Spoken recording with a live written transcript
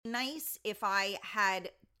nice if I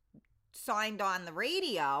had signed on the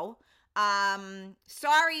radio.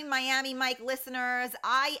 Sorry, Miami Mike listeners,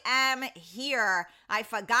 I am here. I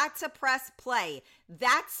forgot to press play.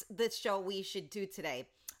 That's the show we should do today.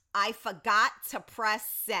 I forgot to press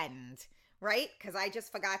send, right? Because I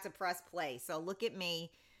just forgot to press play. So look at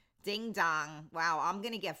me. Ding dong. Wow, I'm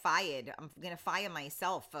going to get fired. I'm going to fire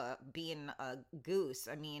myself for being a goose.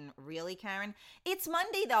 I mean, really, Karen? It's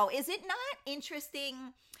Monday, though. Is it not interesting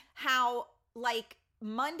how, like,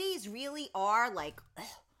 Mondays really are, like, ugh,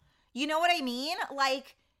 you know what I mean?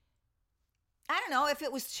 Like, I don't know. If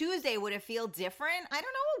it was Tuesday, would it feel different? I don't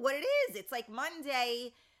know what it is. It's like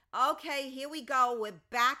Monday. Okay, here we go. We're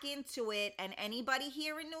back into it. And anybody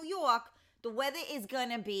here in New York, the weather is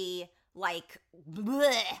going to be like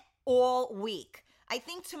bleh all week. I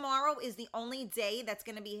think tomorrow is the only day that's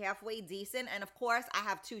going to be halfway decent. And of course, I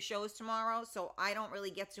have 2 shows tomorrow, so I don't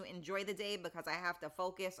really get to enjoy the day because I have to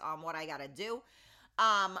focus on what I got to do.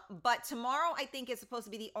 But tomorrow, I think, is supposed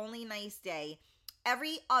to be the only nice day.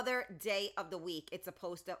 Every other day of the week, it's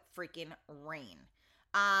supposed to freaking rain.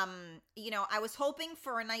 I was hoping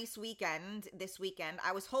for a nice weekend this weekend.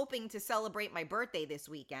 I was hoping to celebrate my birthday this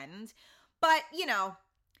weekend. But,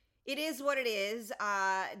 it is what it is.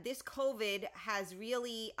 This COVID has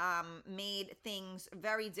really made things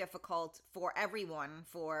very difficult for everyone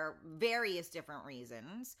for various different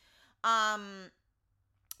reasons.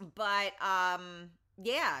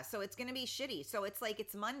 Yeah, so it's going to be shitty. So it's like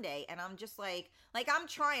it's Monday and I'm just like I'm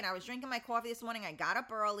trying. I was drinking my coffee this morning. I got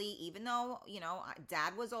up early, even though,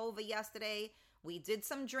 Dad was over yesterday. We did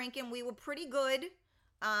some drinking. We were pretty good.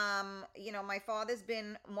 My father's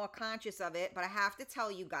been more conscious of it, but I have to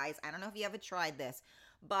tell you guys, I don't know if you ever tried this,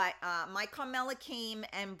 but my Carmela came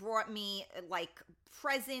and brought me like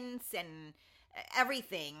presents and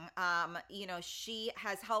everything. She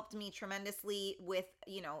has helped me tremendously with,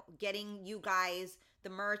 getting you guys the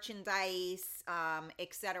merchandise,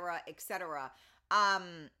 et cetera, et cetera.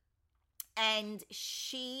 And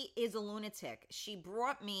she is a lunatic. She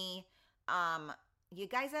brought me, you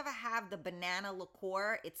guys ever have the banana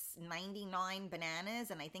liqueur? It's 99 bananas,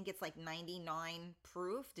 and I think it's like 99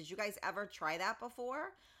 proof. Did you guys ever try that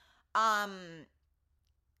before?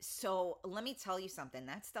 So let me tell you something.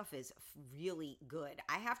 That stuff is really good.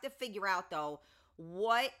 I have to figure out, though,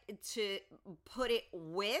 what to put it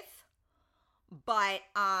with. But,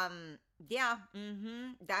 that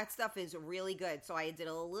stuff is really good. So I did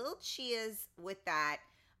a little cheers with that.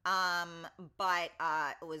 But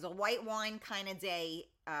it was a white wine kind of day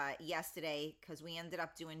yesterday because we ended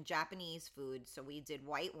up doing Japanese food. So we did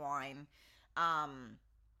white wine.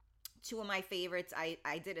 2 of my favorites,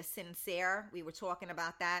 I did a Sincere. We were talking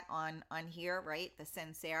about that on here, right? The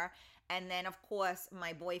Sincere. And then, of course,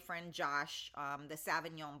 my boyfriend, Josh, the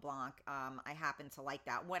Sauvignon Blanc. I happen to like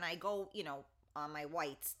that. When I go, on my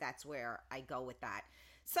whites, that's where I go with that.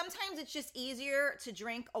 Sometimes it's just easier to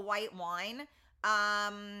drink a white wine.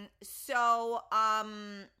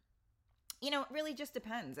 It really just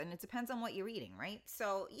depends, and it depends on what you're eating, right?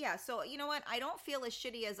 So, yeah, so you know what? I don't feel as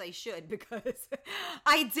shitty as I should because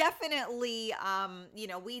I definitely,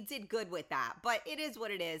 we did good with that, but it is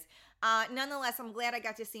what it is. Nonetheless, I'm glad I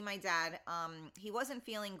got to see my dad. He wasn't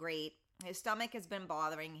feeling great. His stomach has been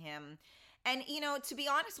bothering him. And, to be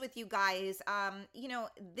honest with you guys,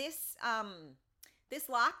 this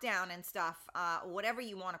lockdown and stuff, whatever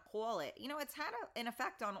you want to call it, it's had an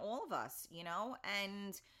effect on all of us,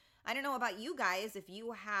 and I don't know about you guys if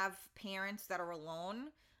you have parents that are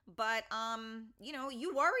alone, but,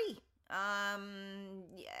 you worry. At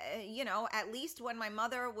least when my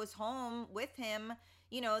mother was home with him,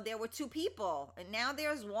 there were 2 people and now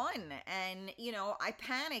there's 1. And, I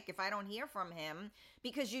panic if I don't hear from him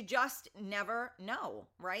because you just never know,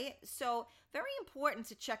 right? So very important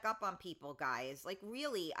to check up on people, guys. Like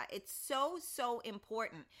really, it's so, so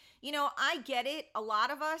important. I get it. A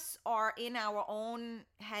lot of us are in our own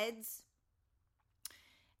heads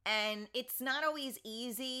and it's not always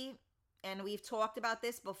easy. And we've talked about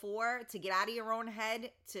this before, to get out of your own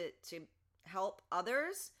head to help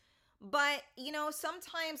others. But,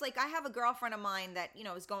 sometimes, like, I have a girlfriend of mine that,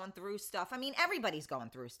 is going through stuff. I mean, everybody's going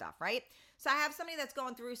through stuff, right? So I have somebody that's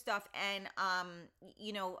going through stuff and,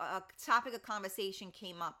 a topic of conversation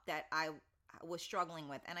came up that I was struggling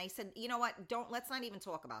with. And I said, you know what, let's not even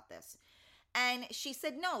talk about this. And she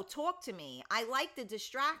said, no, talk to me. I like the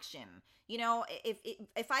distraction.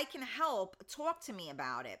 If I can help, talk to me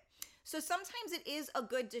about it. So sometimes it is a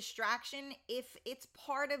good distraction if it's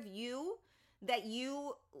part of you that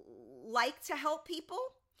you like to help people.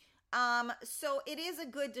 So it is a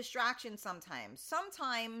good distraction sometimes.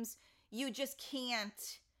 Sometimes you just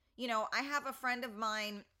can't, I have a friend of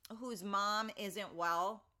mine whose mom isn't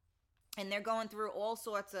well, and they're going through all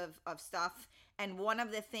sorts of stuff. And one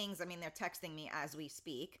of the things, I mean, they're texting me as we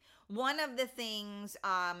speak. One of the things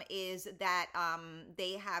is that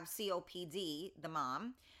they have COPD, the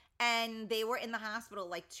mom, and they were in the hospital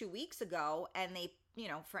like 2 weeks ago. And they,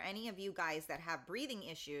 for any of you guys that have breathing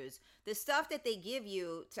issues, the stuff that they give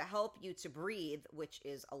you to help you to breathe, which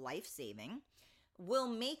is a life-saving, will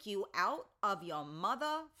make you out of your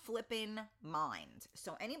mother flippin' mind.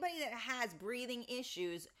 So anybody that has breathing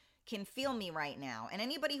issues can feel me right now. And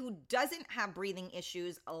anybody who doesn't have breathing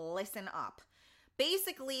issues, listen up.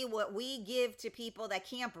 Basically, what we give to people that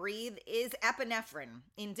can't breathe is epinephrine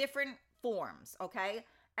in different forms, okay?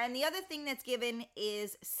 And the other thing that's given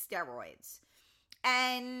is steroids.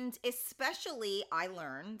 And especially, I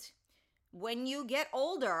learned, when you get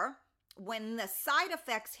older, when the side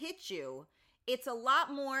effects hit you, it's a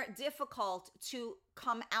lot more difficult to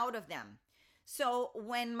come out of them. So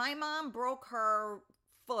when my mom broke her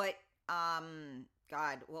foot,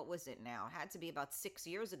 God, what was it now? It had to be about 6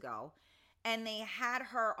 years ago. And they had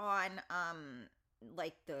her on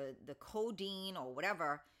like the codeine or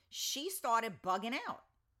whatever. She started bugging out.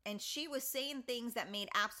 And she was saying things that made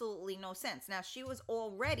absolutely no sense. Now, she was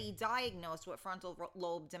already diagnosed with frontal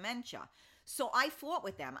lobe dementia. So I fought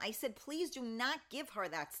with them. I said, please do not give her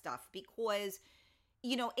that stuff because,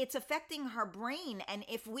 it's affecting her brain. And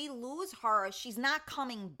if we lose her, she's not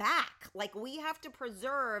coming back. Like, we have to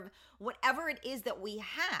preserve whatever it is that we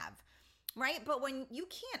have. Right? But when you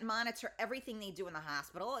can't monitor everything they do in the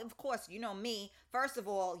hospital, of course, you know me. First of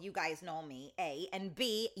all, you guys know me, A. And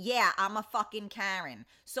B, yeah, I'm a fucking Karen.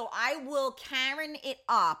 So I will Karen it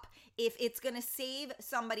up if it's going to save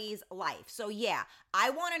somebody's life. So yeah,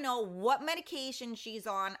 I want to know what medication she's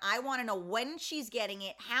on. I want to know when she's getting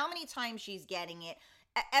it, how many times she's getting it,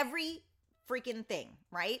 every freaking thing,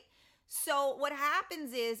 right? So what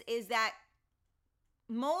happens is that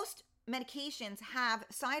most medications have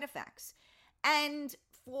side effects. And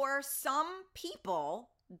for some people,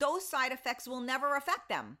 those side effects will never affect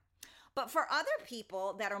them. But for other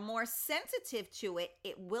people that are more sensitive to it,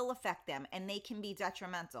 it will affect them and they can be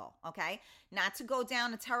detrimental, okay? Not to go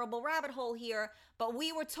down a terrible rabbit hole here, but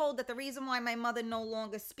we were told that the reason why my mother no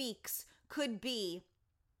longer speaks could be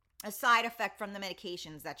a side effect from the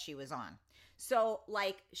medications that she was on. So,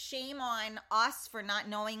 like, shame on us for not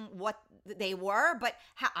knowing what they were, but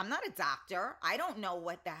I'm not a doctor. I don't know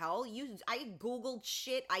what the hell. I Googled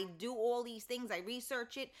shit. I do all these things. I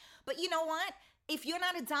research it. But you know what? If you're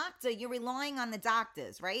not a doctor, you're relying on the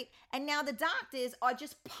doctors, right? And now the doctors are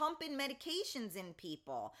just pumping medications in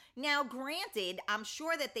people. Now, granted, I'm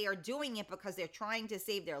sure that they are doing it because they're trying to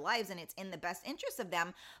save their lives and it's in the best interest of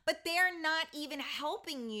them, but they're not even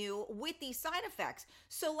helping you with these side effects.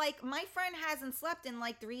 So, like, my friend hasn't slept in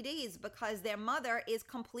like 3 days because their mother is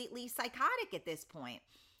completely psychotic at this point.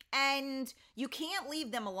 And you can't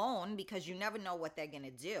leave them alone because you never know what they're going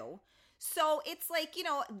to do. So it's like,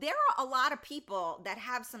 there are a lot of people that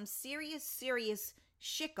have some serious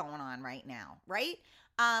shit going on right now, right?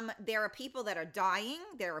 There are people that are dying.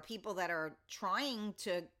 There are people that are trying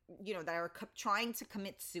to, trying to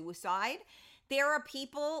commit suicide. There are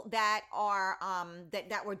people that are,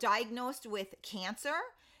 that were diagnosed with cancer.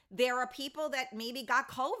 There are people that maybe got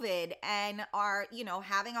COVID and are,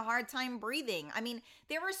 having a hard time breathing. I mean,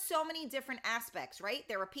 there are so many different aspects, right?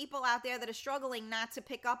 There are people out there that are struggling not to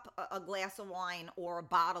pick up a glass of wine or a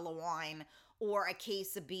bottle of wine or a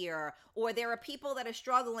case of beer. Or there are people that are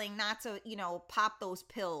struggling not to, pop those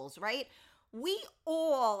pills, right? We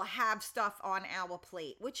all have stuff on our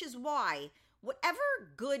plate, which is why whatever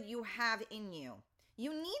good you have in you,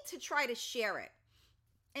 you need to try to share it.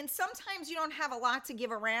 And sometimes you don't have a lot to give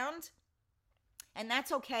around, and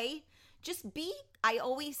that's okay. Just I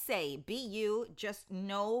always say, be you, just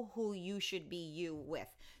know who you should be you with.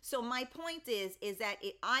 So my point is that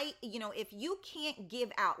if you can't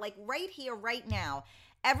give out, like right here, right now,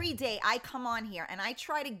 every day I come on here and I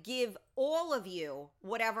try to give all of you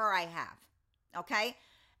whatever I have, okay?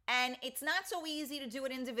 And it's not so easy to do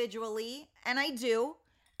it individually, and I do.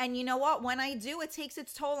 And you know what? When I do, it takes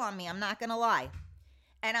its toll on me. I'm not going to lie.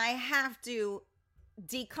 And I have to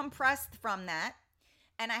decompress from that.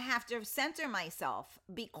 And I have to center myself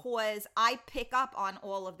because I pick up on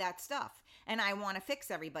all of that stuff. And I want to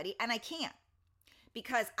fix everybody. And I can't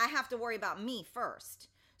because I have to worry about me first.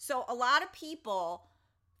 So a lot of people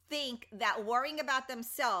think that worrying about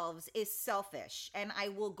themselves is selfish. And I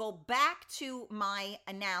will go back to my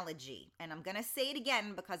analogy. And I'm going to say it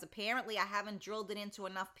again because apparently I haven't drilled it into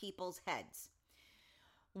enough people's heads.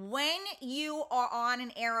 When you are on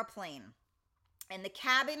an airplane and the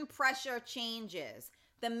cabin pressure changes,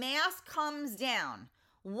 the mask comes down.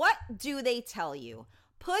 What do they tell you?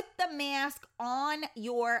 Put the mask on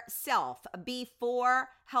yourself before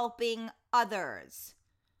helping others.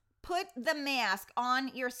 Put the mask on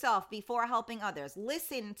yourself before helping others.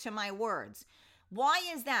 Listen to my words. Why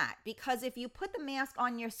is that? Because if you put the mask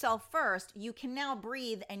on yourself first, you can now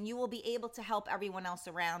breathe and you will be able to help everyone else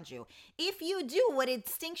around you. If you do what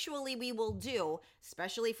instinctually we will do,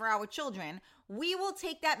 especially for our children, we will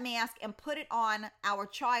take that mask and put it on our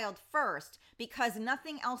child first because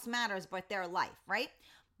nothing else matters but their life, right?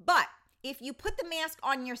 But if you put the mask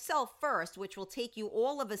on yourself first, which will take you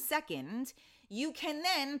all of a second, you can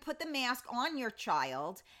then put the mask on your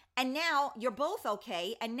child, and now you're both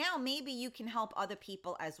okay, and now maybe you can help other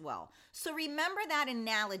people as well. So remember that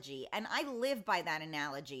analogy, and I live by that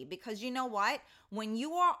analogy because you know what? When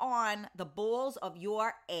you are on the balls of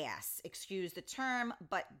your ass, excuse the term,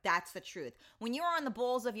 but that's the truth. When you're on the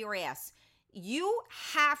balls of your ass, you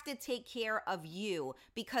have to take care of you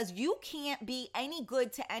because you can't be any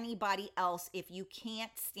good to anybody else if you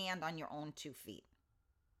can't stand on your own 2 feet.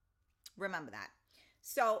 Remember that.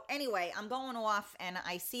 So anyway, I'm going off and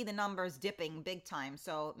I see the numbers dipping big time.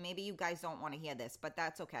 So maybe you guys don't want to hear this, but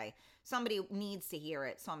that's okay. Somebody needs to hear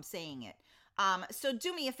it, so I'm saying it. So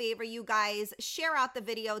do me a favor, you guys, share out the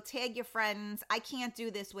video, tag your friends. I can't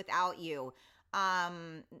do this without you.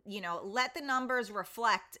 Let the numbers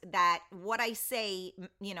reflect that what I say,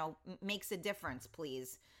 makes a difference,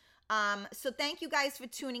 please. So thank you guys for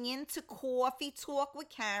tuning in to Coffee Talk with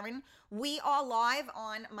Karen. We are live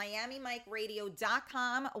on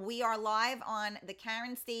MiamiMikeRadio.com. We are live on the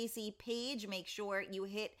Karen Stacey page. Make sure you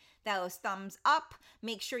hit those thumbs up.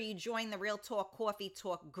 Make sure you join the Real Talk Coffee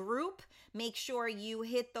Talk group. Make sure you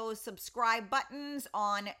hit those subscribe buttons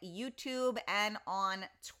on YouTube and on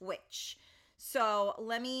Twitch. So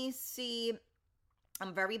let me see.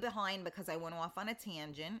 I'm very behind because I went off on a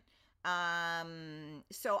tangent.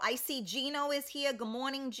 So I see Gino is here. Good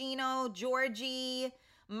morning, Gino, Georgie,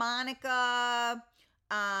 Monica.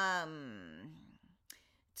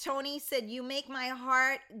 Tony said, you make my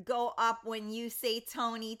heart go up when you say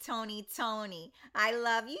Tony, Tony, Tony. I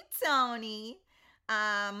love you, Tony.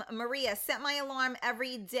 Maria, set my alarm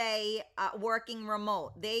every day, working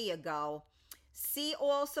remote. There you go. See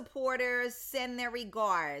all supporters, send their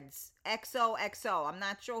regards. XOXO. I'm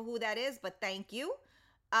not sure who that is, but thank you.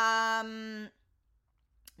 The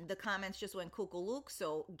comments just went cuckoo-look,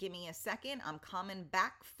 so give me a second. I'm coming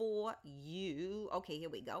back for you. Okay, here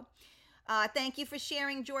we go. Thank you for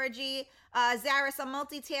sharing, Georgie. Zaris, I'm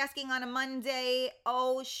multitasking on a Monday.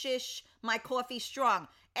 Oh, shish, my coffee's strong.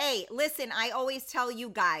 Hey, listen, I always tell you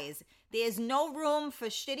guys, there's no room for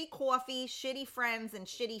shitty coffee, shitty friends, and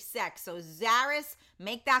shitty sex. So, Zaris,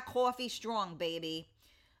 make that coffee strong, baby.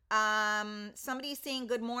 Somebody's saying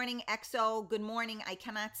good morning, XO. Good morning. I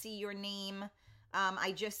cannot see your name.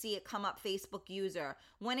 I just see it come up, Facebook user.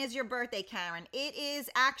 When is your birthday, Karen? It is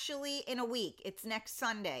actually in a week. It's next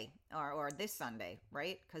Sunday or this Sunday,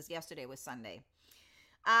 right? Because yesterday was Sunday.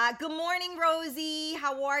 Good morning, Rosie.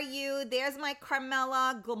 How are you? There's my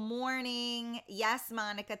Carmela. Good morning. Yes,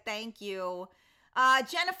 Monica. Thank you.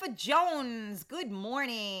 Jennifer Jones, good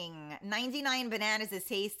morning. 99 bananas is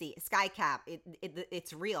tasty. Skycap,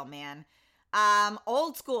 it's real, man.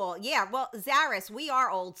 Old school. Yeah, well, Zaris, we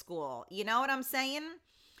are old school. You know what I'm saying?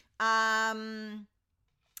 Oh,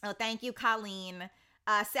 thank you, Colleen.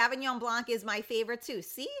 Sauvignon Blanc is my favorite too.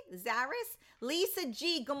 See, Zaris? Lisa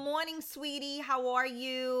G, good morning, sweetie. How are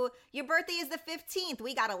you? Your birthday is the 15th.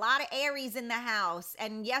 We got a lot of Aries in the house.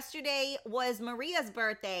 And yesterday was Maria's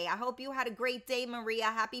birthday. I hope you had a great day, Maria.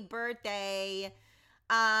 Happy birthday.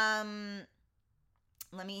 Let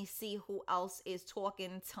me see who else is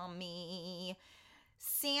talking to me.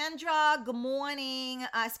 Sandra, good morning.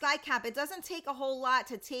 Skycap, it doesn't take a whole lot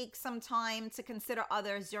to take some time to consider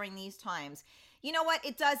others during these times. You know what?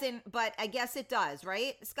 It doesn't, but I guess it does,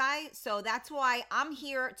 right, Sky? So that's why I'm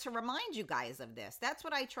here to remind you guys of this. That's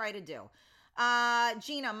what I try to do.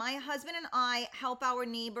 Gina, my husband and I help our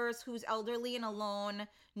neighbors who's elderly and alone,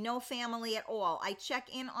 no family at all. I check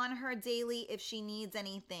in on her daily if she needs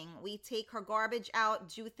anything. We take her garbage out,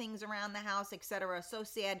 do things around the house, etc. So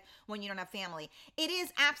sad when you don't have family. It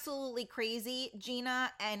is absolutely crazy,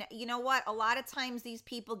 Gina. And you know what? A lot of times these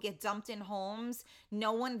people get dumped in homes.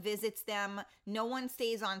 No one visits them. No one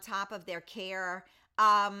stays on top of their care.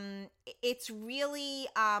 It's really,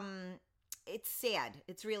 it's sad.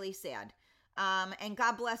 It's really sad. And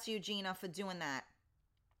God bless you, Gina, for doing that.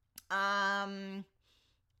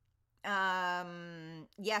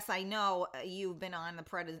 Yes, I know you've been on the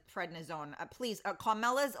prednisone. Please,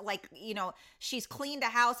 Carmela's she's cleaned a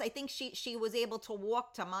house. I think she was able to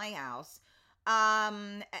walk to my house.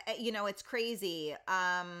 It's crazy.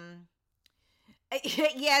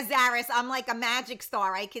 Yeah, Zaris, I'm like a magic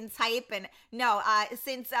star. I can type and no,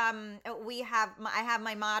 since I have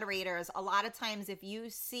my moderators, a lot of times if you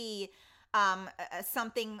see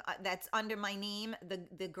something that's under my name,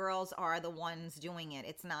 the girls are the ones doing it.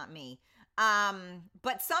 It's not me.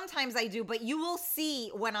 But sometimes I do, but you will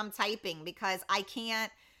see when I'm typing because I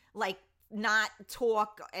can't like not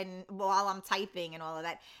talk and while I'm typing and all of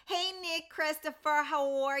that. Hey Nick, Christopher,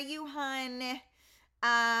 how are you, hun?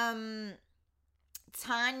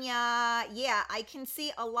 Tanya, yeah, I can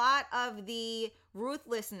see a lot of the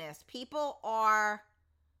ruthlessness. People are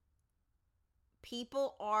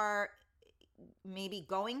maybe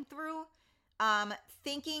going through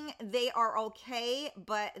thinking they are okay,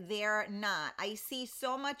 but they're not. I see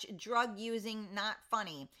so much drug using, not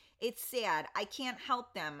funny. It's sad. I can't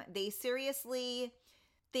help them. They seriously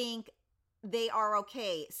think they are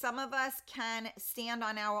okay. Some of us can stand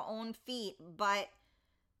on our own feet, but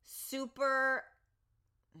super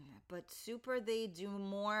they do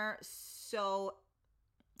more so.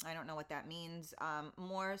 I don't know what that means.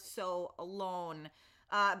 More so alone.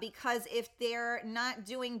 Because if they're not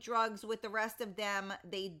doing drugs with the rest of them,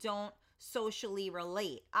 they don't socially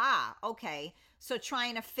relate. Ah, okay. So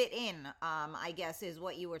trying to fit in, I guess, is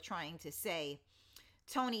what you were trying to say.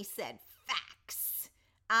 Tony said, facts.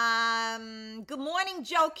 Good morning,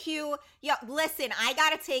 Joe Q. Yo, listen, I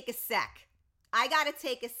gotta take a sec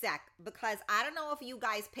because I don't know if you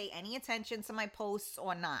guys pay any attention to my posts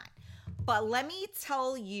or not. But let me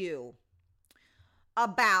tell you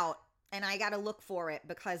about, and I got to look for it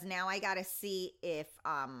because now I got to see if,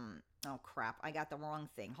 oh crap, I got the wrong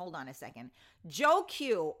thing. Hold on a second. Joe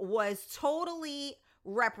Q was totally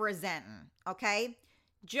representing, okay?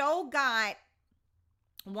 Joe got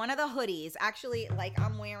one of the hoodies, actually, like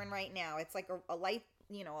I'm wearing right now. It's like a light,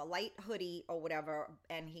 a light hoodie or whatever,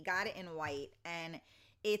 and he got it in white, and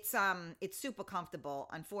it's super comfortable.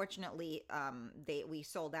 Unfortunately, we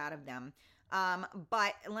sold out of them.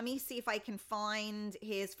 But let me see if I can find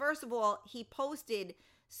his. First of all, he posted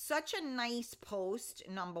such a nice post,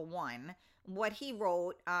 number one, what he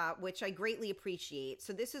wrote, which I greatly appreciate.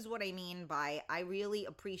 So this is what I mean by I really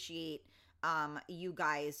appreciate you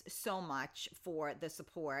guys so much for the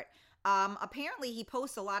support. Apparently he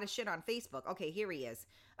posts a lot of shit on Facebook. Okay, here he is.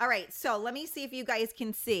 All right, so let me see if you guys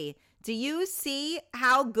can see. Do you see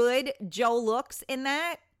how good Joe looks in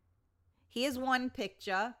that? Here's one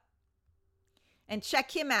picture. And check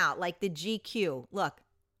him out, like the GQ. Look.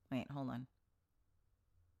 Wait, hold on.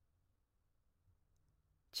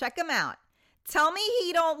 Check him out. Tell me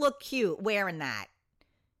he don't look cute wearing that.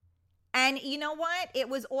 And you know what? It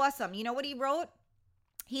was awesome. You know what he wrote?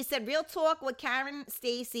 He said, real talk with Karen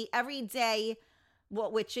Stacy every day.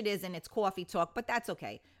 Well, which it isn't. It's coffee talk, but that's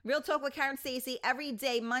okay. Real talk with Karen Stacy every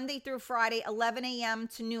day, Monday through Friday, 11 a.m.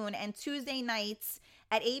 to noon, and Tuesday nights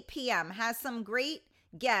at 8 p.m. Has some great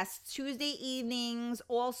guests Tuesday evenings.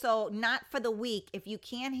 Also, not for the weak. If you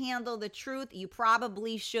can't handle the truth, you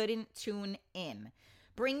probably shouldn't tune in.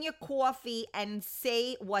 Bring your coffee and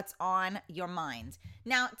say what's on your mind.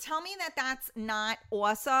 Now, tell me that that's not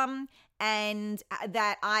awesome and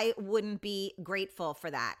that I wouldn't be grateful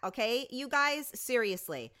for that. Okay, you guys,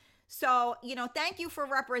 seriously. So, thank you for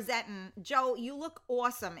representing. Joe, you look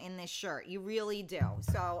awesome in this shirt. You really do.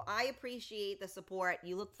 So I appreciate the support.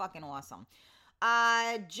 You look fucking awesome.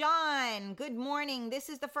 John, good morning. This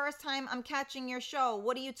is the first time I'm catching your show.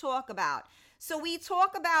 What do you talk about? So we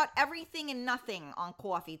talk about everything and nothing on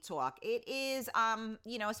Coffee Talk. It is,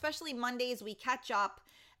 especially Mondays, we catch up.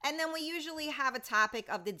 And then we usually have a topic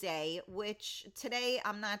of the day, which today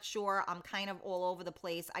I'm not sure. I'm kind of all over the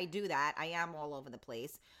place. I do that. I am all over the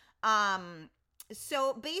place.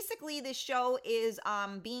 So basically this show is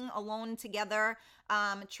being alone together,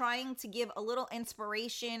 trying to give a little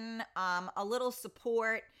inspiration, a little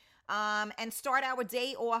support, and start our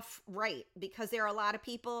day off right, because there are a lot of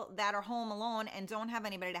people that are home alone and don't have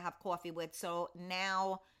anybody to have coffee with. So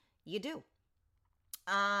now you do.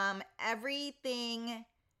 Everything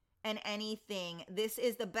and anything. This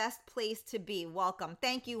is the best place to be. Welcome.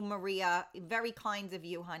 Thank you, Maria. Very kind of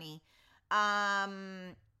you, honey.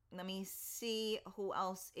 Let me see who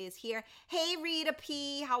else is here. Hey, Rita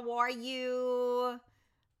P. How are you?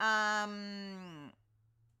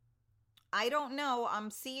 I don't know.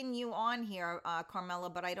 I'm seeing you on here,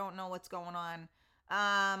 Carmela, but I don't know what's going on.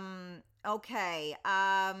 Okay.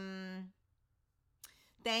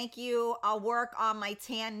 Thank you. I'll work on my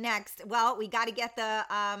tan next. Well, we got to get the,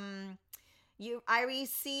 I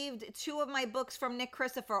received 2 of my books from Nick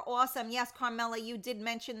Christopher. Awesome. Yes, Carmela, you did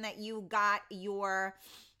mention that you got your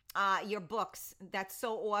books. That's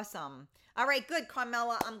so awesome. All right, good,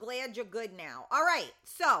 Carmela. I'm glad you're good now. All right,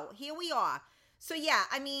 so here we are. So yeah,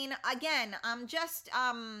 I mean, again, I'm just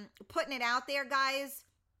putting it out there, guys.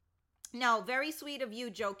 No, very sweet of you,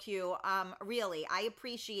 Joe Q. Really, I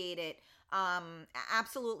appreciate it.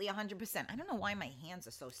 Absolutely 100%. I don't know why my hands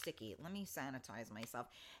are so sticky. Let me sanitize myself.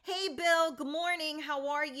 Hey, Bill. Good morning. How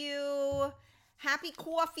are you? Happy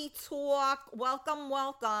coffee talk. Welcome,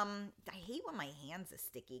 welcome. I hate when my hands are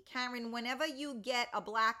sticky. Karen, whenever you get a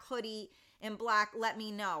black hoodie in black, let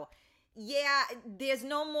me know. Yeah, there's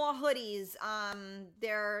no more hoodies.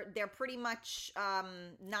 They're pretty much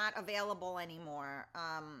not available anymore.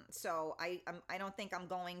 So I don't think I'm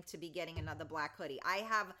going to be getting another black hoodie. I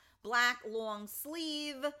have black long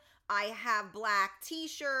sleeve. I have black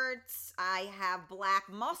t-shirts. I have black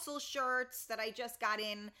muscle shirts that I just got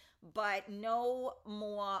in, but no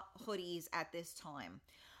more hoodies at this time.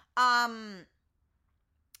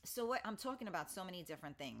 So what I'm talking about so many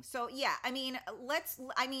different things. So yeah, I mean,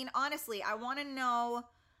 honestly, I want to know.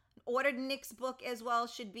 Ordered Nick's book as well,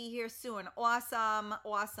 should be here soon. Awesome.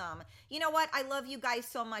 You know what? I love you guys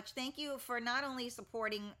so much. Thank you for not only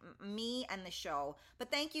supporting me and the show,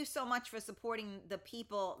 but thank you so much for supporting the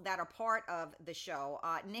people that are part of the show.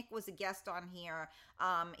 Nick was a guest on here.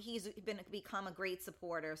 He's become a great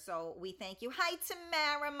supporter, so we thank you. Hi,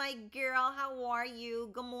 Tamara, my girl. How are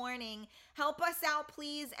you? Good morning. Help us out,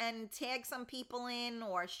 please, and tag some people in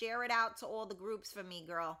or share it out to all the groups for me,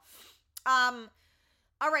 girl.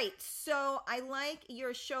 All right, so I like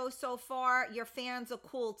your show so far. Your fans are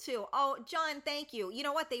cool too. Oh, John, thank you. You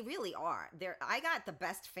know what? They really are. I got the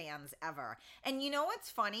best fans ever. And you know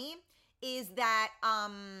what's funny is that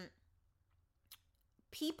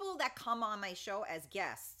people that come on my show as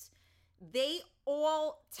guests, they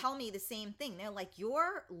all tell me the same thing. They're like,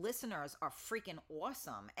 your listeners are freaking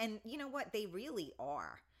awesome. And you know what? They really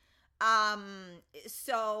are.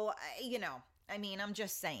 So, you know, I mean, I'm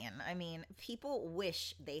just saying. I mean, people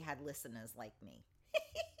wish they had listeners like me.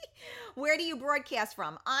 Where do you broadcast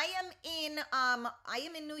from? I am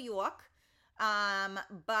in New York.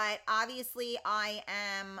 But obviously I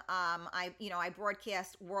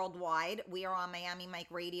broadcast worldwide. We are on Miami Mike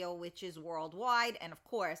Radio, which is worldwide. And of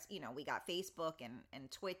course, we got Facebook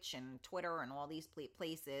and Twitch and Twitter and all these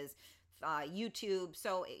places, YouTube.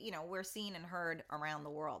 So, we're seen and heard around the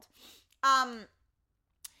world.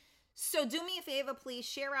 So do me a favor, please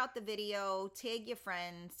share out the video, tag your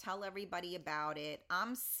friends, tell everybody about it.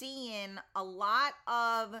 I'm seeing a lot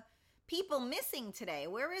of people missing today.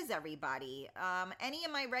 Where is everybody? Any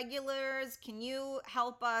of my regulars, can you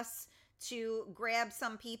help us to grab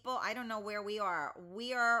some people? I don't know where we are.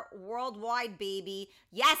 We are worldwide, baby.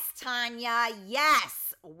 Yes, Tanya.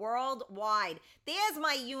 Yes, worldwide. There's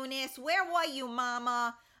my Eunice. Where were you,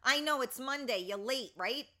 mama? I know it's Monday. You're late,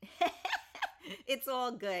 right? It's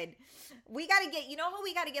all good. We got to get, who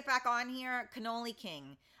we got to get back on here? Cannoli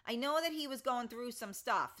King. I know that he was going through some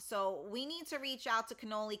stuff. So we need to reach out to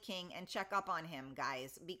Cannoli King and check up on him,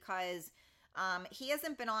 guys, because he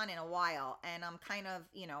hasn't been on in a while. And I'm kind of,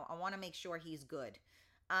 I want to make sure he's good.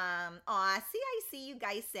 I see you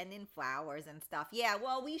guys sending flowers and stuff. Yeah,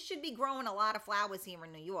 well, we should be growing a lot of flowers here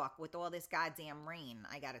in New York with all this goddamn rain,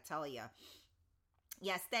 I got to tell you.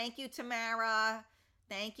 Yes, thank you, Tamara.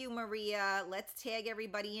 Thank you, Maria. Let's tag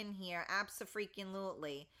everybody in here.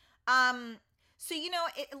 Abso-freaking-lutely. So,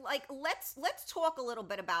 let's talk a little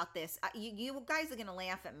bit about this. You guys are going to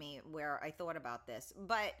laugh at me where I thought about this.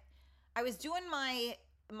 But I was doing my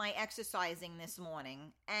exercising this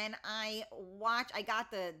morning, and I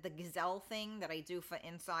got the gazelle thing that I do for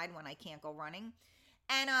inside when I can't go running.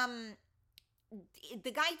 And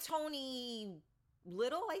the guy, Tony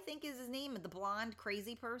Little, I think is his name, the blonde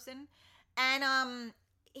crazy person. And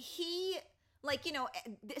he,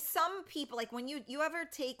 some people, like when you ever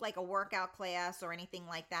take like a workout class or anything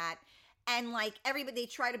like that, and like everybody, they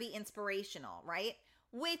try to be inspirational, right?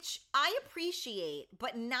 Which I appreciate,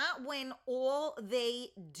 but not when all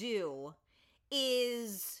they do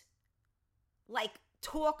is like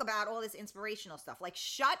talk about all this inspirational stuff. Like,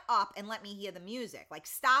 shut up and let me hear the music. Like,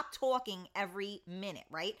 stop talking every minute,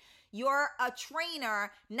 right? You're a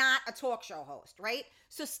trainer, not a talk show host, right?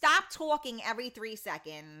 So stop talking every 3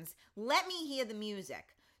 seconds. Let me hear the music.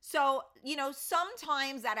 So,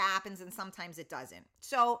 sometimes that happens and sometimes it doesn't.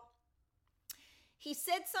 So he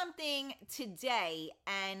said something today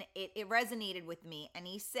and it resonated with me. And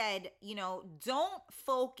he said, don't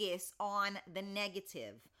focus on the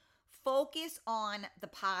negative. Focus on the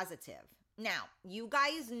positive. Now, you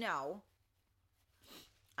guys know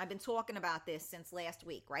I've been talking about this since last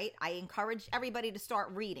week, right? I encourage everybody to start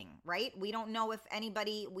reading, right? We don't know if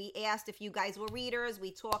anybody, we asked if you guys were readers. We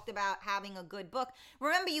talked about having a good book.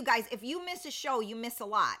 Remember, you guys, if you miss a show, you miss a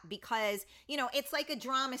lot because, it's like a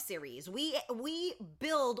drama series. We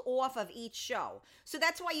build off of each show. So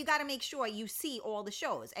that's why you got to make sure you see all the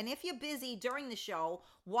shows. And if you're busy during the show,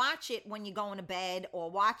 watch it when you're going to bed or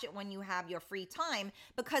watch it when you have your free time,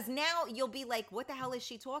 because now you'll be like, what the hell is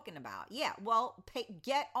she talking about? Yeah, well,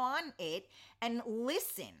 get on it and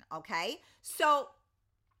listen, okay? So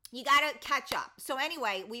you got to catch up. So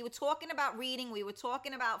anyway, we were talking about reading. We were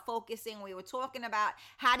talking about focusing. We were talking about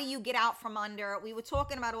how do you get out from under. We were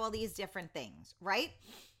talking about all these different things, right?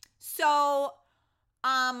 So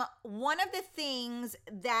one of the things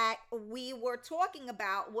that we were talking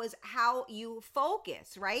about was how you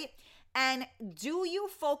focus, right? And do you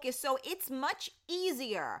focus? So it's much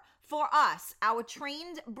easier for us, our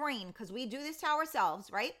trained brain, because we do this to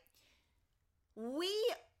ourselves, right? We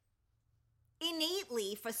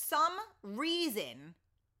innately, for some reason,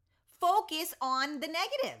 focus on the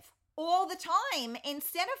negative all the time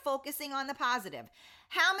instead of focusing on the positive.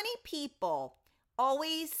 How many people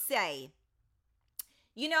always say,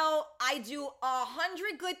 I do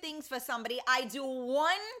 100 good things for somebody. I do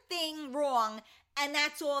one thing wrong, and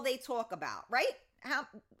that's all they talk about, right?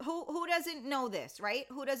 Who doesn't know this, right?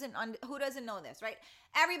 Who doesn't know this, right?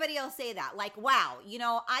 Everybody else say that, like, wow,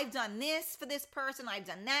 I've done this for this person, I've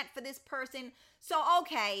done that for this person. So,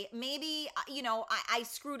 okay, maybe, I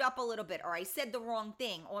screwed up a little bit, or I said the wrong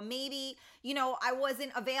thing, or maybe, I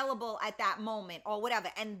wasn't available at that moment, or whatever.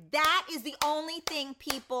 And that is the only thing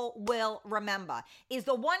people will remember, is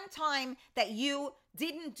the one time that you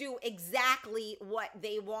didn't do exactly what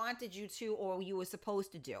they wanted you to or you were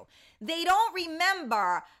supposed to do. They don't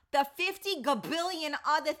remember the 50 gabillion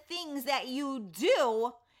other things that you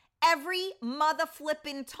do every mother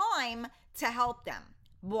flipping time to help them.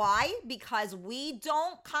 Why? Because we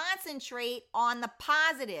don't concentrate on the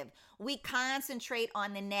positive. We concentrate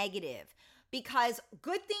on the negative. Because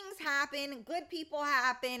good things happen, good people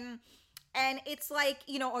happen, and it's like,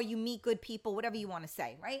 or you meet good people, whatever you want to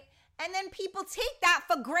say, right? And then people take that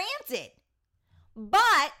for granted.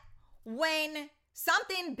 But when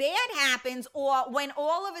something bad happens, or when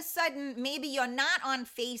all of a sudden, maybe you're not on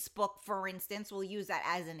Facebook, for instance, we'll use that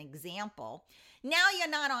as an example. Now you're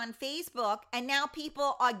not on Facebook, and now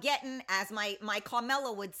people are getting, as my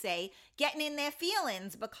Carmela would say, getting in their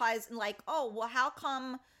feelings because like, oh, well, how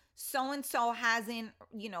come so-and-so hasn't,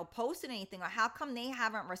 posted anything, or how come they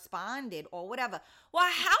haven't responded, or whatever.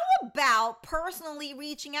 Well, how about personally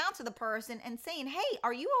reaching out to the person and saying, hey,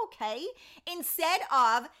 are you okay? Instead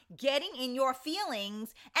of getting in your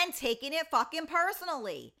feelings and taking it fucking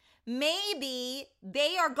personally. Maybe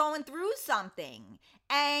they are going through something.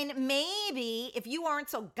 And maybe if you weren't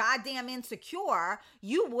so goddamn insecure,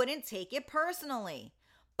 you wouldn't take it personally.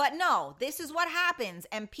 But no, this is what happens.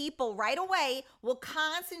 And people right away will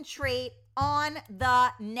concentrate on the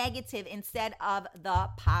negative instead of the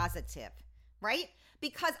positive, right?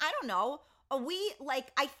 Because I don't know,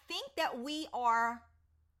 I think that we are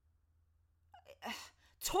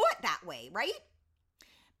taught that way, right?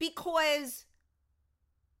 Because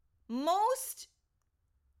most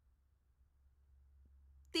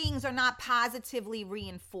things are not positively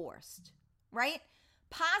reinforced, right?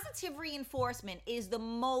 Positive reinforcement is the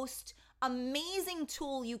most amazing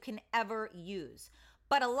tool you can ever use.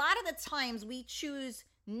 But a lot of the times we choose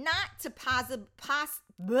not to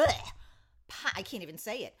I can't even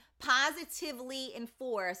say it, positively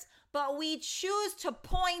enforce, but we choose to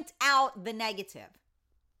point out the negative.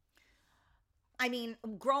 I mean,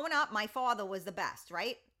 growing up, my father was the best,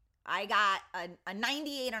 right? I got a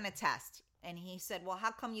 98 on a test. And he said, well,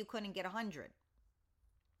 how come you couldn't get 100?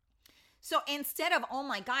 So instead of, oh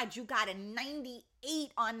my God, you got a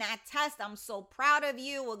 98 on that test. I'm so proud of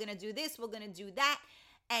you. We're going to do this. We're going to do that.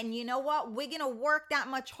 And you know what? We're going to work that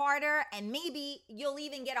much harder. And maybe you'll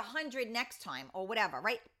even get 100 next time or whatever,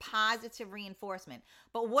 right? Positive reinforcement.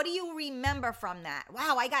 But what do you remember from that?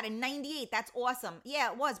 Wow, I got a 98. That's awesome.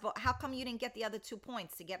 Yeah, it was. But how come you didn't get the other 2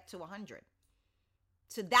 points to get to 100?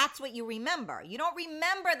 So that's what you remember. You don't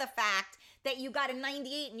remember the fact that you got a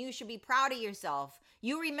 98 and you should be proud of yourself.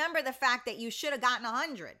 You remember the fact that you should have gotten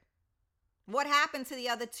 100. What happened to the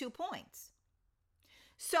other 2 points?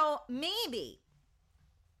 So maybe,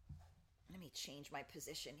 let me change my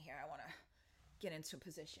position here. I want to get into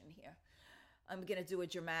position here. I'm going to do a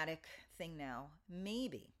dramatic thing now.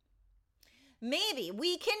 Maybe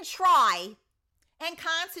we can try and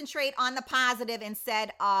concentrate on the positive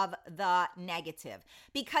instead of the negative.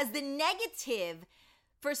 Because the negative,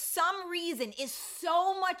 for some reason, is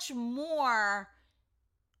so much more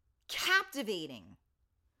captivating.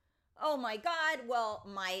 Oh my God. Well,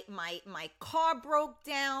 my car broke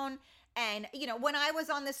down. And when I was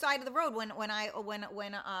on the side of the road, when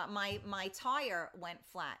my tire went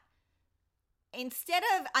flat, instead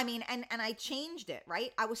of, and I changed it,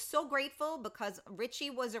 right? I was so grateful because Richie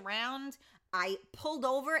was around. I pulled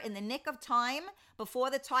over in the nick of time before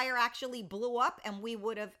the tire actually blew up, and we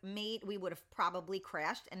would have probably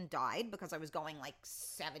crashed and died because I was going like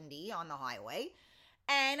 70 on the highway.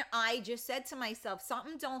 And I just said to myself,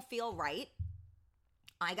 something don't feel right.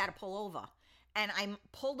 I got to pull over. And I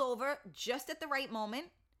pulled over just at the right moment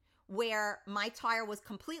where my tire was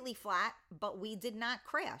completely flat, but we did not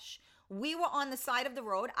crash. We were on the side of the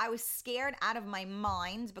road. I was scared out of my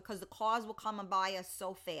mind because the cars were coming by us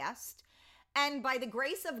so fast. And by the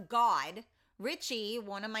grace of God, Richie,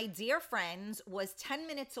 one of my dear friends, was 10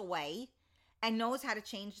 minutes away and knows how to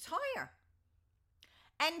change the tire.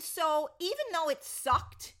 And so even though it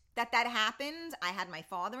sucked that happened, I had my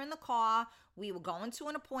father in the car. We were going to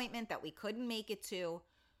an appointment that we couldn't make it to.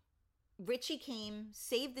 Richie came,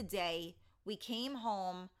 saved the day. We came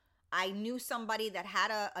home. I knew somebody that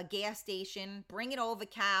had a gas station. Bring it over,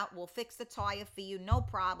 Kat. We'll fix the tire for you. No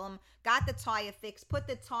problem. Got the tire fixed. Put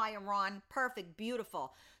the tire on. Perfect.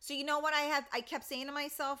 Beautiful. So you know what I kept saying to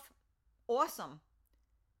myself? Awesome.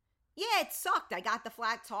 Yeah, it sucked. I got the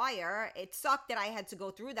flat tire. It sucked that I had to go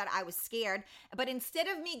through that. I was scared. But instead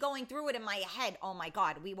of me going through it in my head, oh my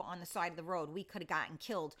God, we were on the side of the road. We could have gotten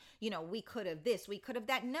killed. We could have this. We could have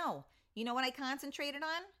that. No. You know what I concentrated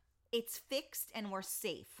on? It's fixed and we're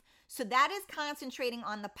safe. So that is concentrating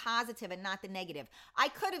on the positive and not the negative. I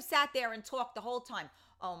could have sat there and talked the whole time.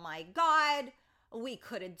 Oh my God, we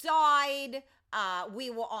could have died.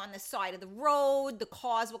 We were on the side of the road. The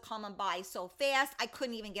cars were coming by so fast. I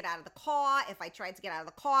couldn't even get out of the car. If I tried to get out of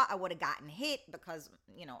the car, I would have gotten hit because,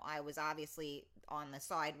 I was obviously on the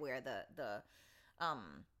side where the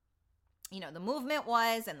movement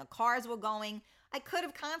was and the cars were going. I could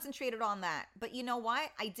have concentrated on that. But you know what?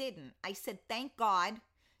 I didn't. I said, thank God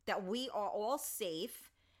that we are all safe.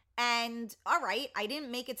 And all right, I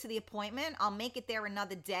didn't make it to the appointment. I'll make it there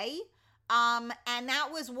another day. And that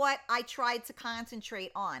was what I tried to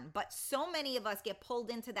concentrate on. But so many of us get pulled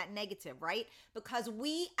into that negative, right? Because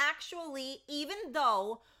we actually, even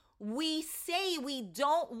though we say we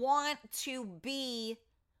don't want to be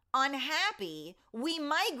unhappy, we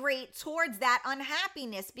migrate towards that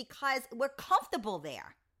unhappiness because we're comfortable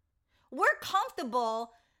there. We're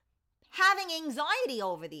comfortable having anxiety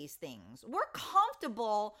over these things. We're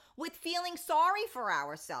comfortable with feeling sorry for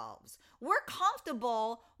ourselves. We're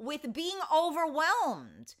comfortable with being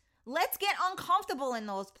overwhelmed. Let's get uncomfortable in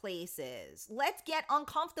those places. Let's get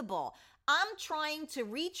uncomfortable. I'm trying to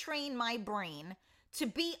retrain my brain to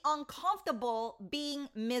be uncomfortable being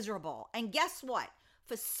miserable. And guess what?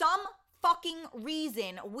 For some fucking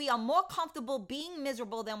reason, we are more comfortable being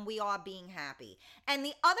miserable than we are being happy. And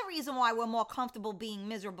the other reason why we're more comfortable being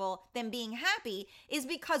miserable than being happy is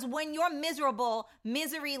because when you're miserable,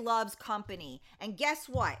 misery loves company. And guess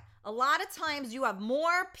what? A lot of times you have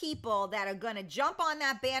more people that are going to jump on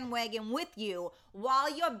that bandwagon with you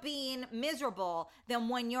while you're being miserable than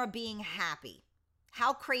when you're being happy.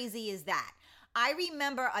 How crazy is that? I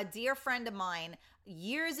remember a dear friend of mine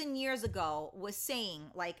years and years ago was saying,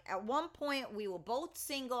 like, at one point we were both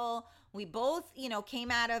single. We both,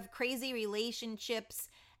 came out of crazy relationships.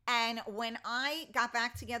 And when I got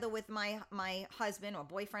back together with my husband or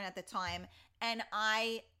boyfriend at the time, and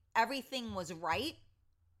everything was right,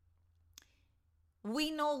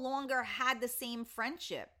 we no longer had the same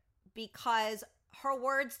friendship because her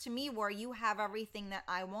words to me were, you have everything that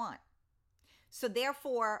I want. So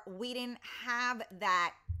therefore, we didn't have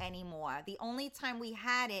that anymore. The only time we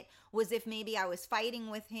had it was if maybe I was fighting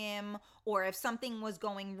with him or if something was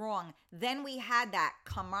going wrong. Then we had that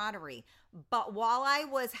camaraderie. But while I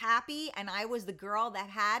was happy and I was the girl that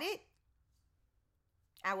had it,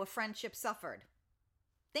 our friendship suffered.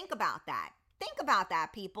 Think about that. Think about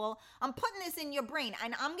that, people. I'm putting this in your brain,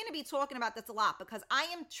 and I'm going to be talking about this a lot because I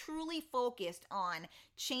am truly focused on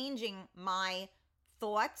changing my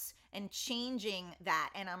thoughts and changing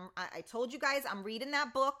that. And I told you guys, I'm reading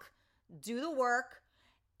that book, Do the Work.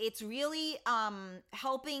 It's really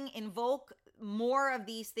helping invoke more of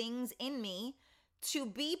these things in me to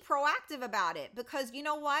be proactive about it. Because you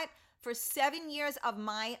know what? For 7 years of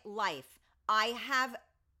my life, I have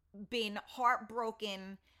been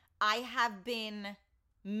heartbroken. I have been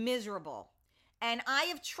miserable. And I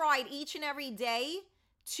have tried each and every day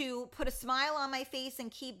to put a smile on my face and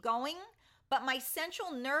keep going. But my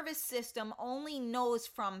central nervous system only knows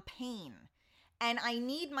from pain. And I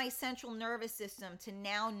need my central nervous system to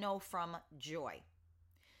now know from joy.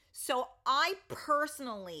 So I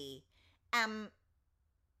personally am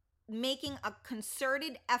making a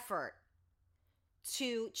concerted effort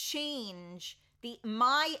to change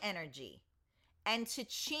my energy and to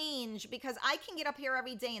change, because I can get up here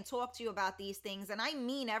every day and talk to you about these things, and I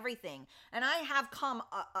mean everything, and I have come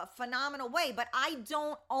a phenomenal way, but I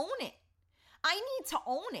don't own it. I need to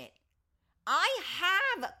own it. I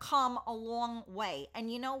have come a long way,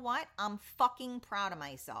 and you know what? I'm fucking proud of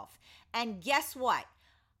myself. And guess what?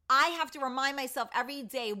 I have to remind myself every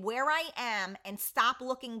day where I am and stop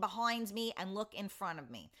looking behind me and look in front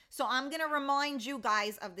of me. So I'm going to remind you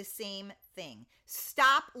guys of the same thing.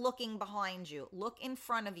 Stop looking behind you. Look in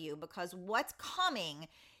front of you, because what's coming,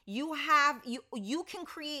 you can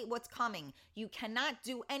create what's coming. You cannot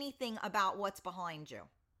do anything about what's behind you.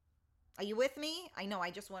 Are you with me? I know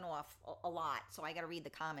I just went off a lot, so I got to read the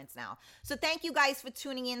comments now. So thank you guys for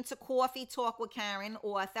tuning in to Coffee Talk with Karen,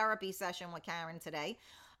 or a therapy session with Karen today.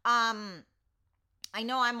 I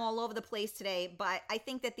know I'm all over the place today, but I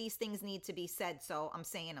think that these things need to be said, so I'm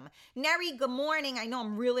saying them. Neri, good morning. I know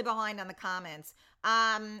I'm really behind on the comments.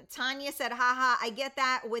 Tanya said, haha, I get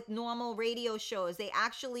that with normal radio shows. They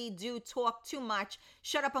actually do talk too much.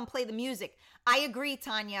 Shut up and play the music. I agree,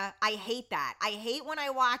 Tanya. I hate that. I hate when I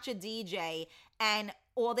watch a DJ and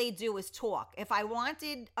all they do is talk. If I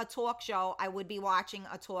wanted a talk show, I would be watching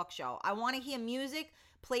a talk show. I want to hear music.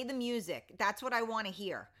 Play the music. That's what I want to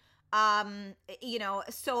hear. But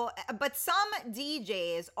some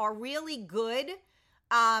DJs are really good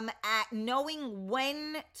at knowing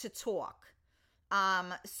when to talk.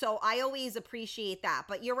 So I always appreciate that.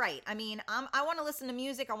 But you're right. I mean, I want to listen to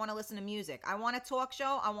music. I want to listen to music. I want a talk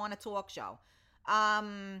show. I want a talk show.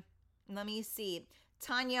 Let me see.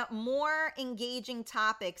 Tanya, more engaging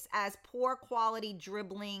topics as poor quality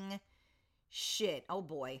dribbling shit. Oh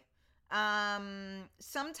boy.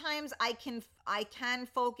 Sometimes I can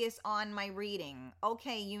focus on my reading.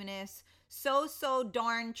 Okay, Eunice. So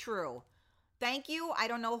darn true. Thank you. I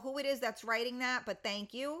don't know who it is that's writing that, but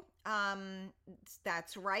thank you.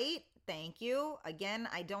 That's right. Thank you. Again,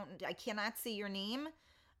 I cannot see your name.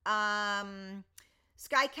 Skycap,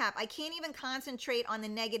 I can't even concentrate on the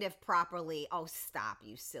negative properly. Oh, stop,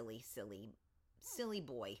 you silly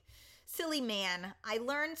boy. Silly man. I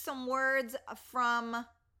learned some words from...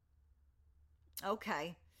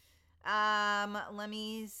 Okay. Let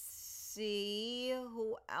me see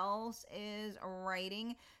who else is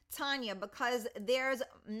writing. Tanya, because there's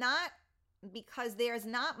not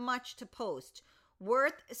much to post.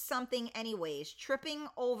 Worth something anyways. Tripping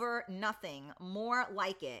over nothing. More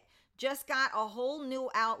like it. Just got a whole new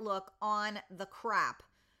outlook on the crap.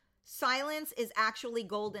 Silence is actually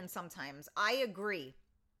golden sometimes. I agree.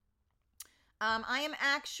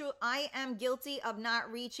 I am guilty of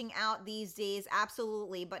not reaching out these days,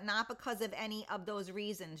 absolutely, but not because of any of those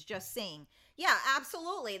reasons, just saying. Yeah,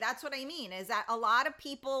 absolutely. That's what I mean, is that a lot of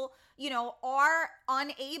people, are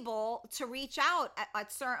unable to reach out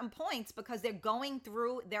at certain points because they're going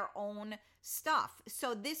through their own stuff.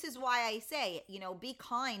 So this is why I say, be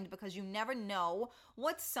kind, because you never know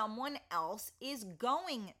what someone else is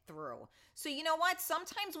going through. So you know what?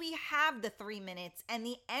 Sometimes we have the 3 minutes and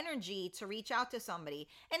the energy to reach out to somebody,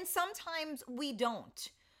 and sometimes we don't.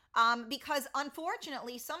 Because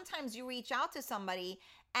unfortunately, sometimes you reach out to somebody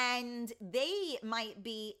and they might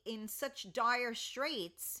be in such dire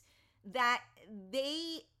straits that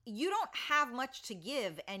you don't have much to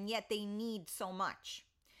give, and yet they need so much.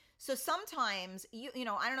 So sometimes I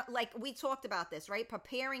don't know, like we talked about this, right?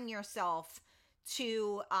 Preparing yourself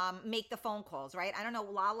to make the phone calls, right? I don't know,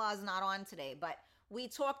 Lala's not on today, but we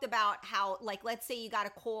talked about how, like, let's say you got to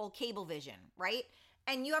call Cablevision, right?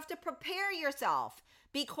 And you have to prepare yourself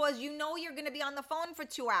because you're going to be on the phone for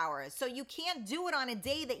 2 hours. So you can't do it on a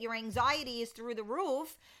day that your anxiety is through the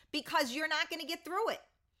roof, because you're not going to get through it.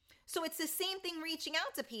 So it's the same thing reaching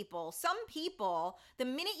out to people. Some people, the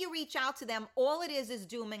minute you reach out to them, all it is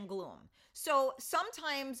doom and gloom. So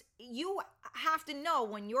sometimes you have to know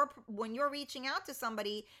when you're reaching out to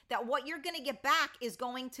somebody that what you're going to get back is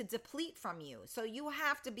going to deplete from you. So you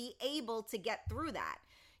have to be able to get through that.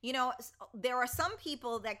 There are some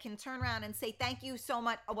people that can turn around and say, thank you so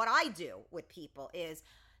much. What I do with people is,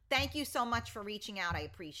 thank you so much for reaching out. I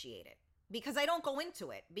appreciate it. Because I don't go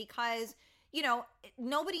into it, because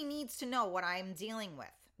nobody needs to know what I'm dealing with.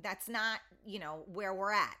 That's not, where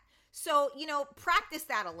we're at. So, practice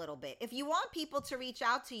that a little bit. If you want people to reach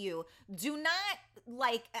out to you, do not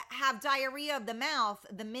have diarrhea of the mouth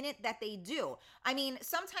the minute that they do. I mean,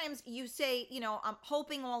 sometimes you say, I'm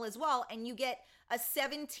hoping all is well, and you get a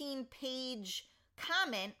 17-page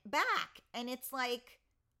comment back. And it's like,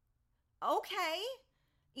 okay,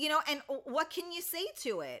 And what can you say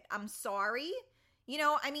to it? I'm sorry.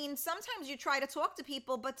 I mean, sometimes you try to talk to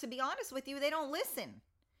people, but to be honest with you, they don't listen.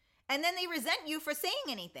 And then they resent you for saying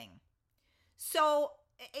anything. So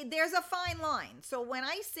there's a fine line. So when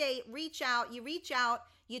I say reach out,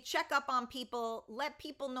 you check up on people, let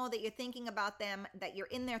people know that you're thinking about them, that you're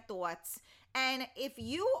in their thoughts. And if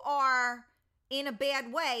you are in a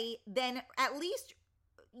bad way, then at least,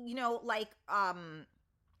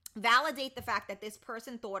 validate the fact that this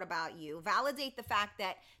person thought about you, validate the fact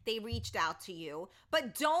that they reached out to you,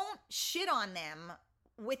 but don't shit on them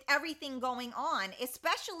with everything going on,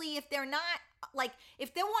 especially if they're not,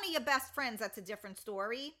 if they're one of your best friends, that's a different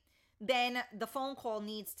story. Then the phone call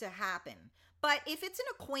needs to happen. But if it's an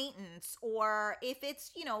acquaintance, or if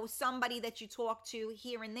it's, somebody that you talk to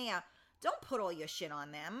here and there, don't put all your shit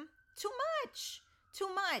on them. Too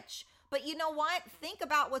much. But you know what? Think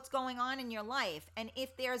about what's going on in your life. And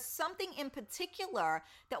if there's something in particular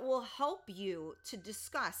that will help you to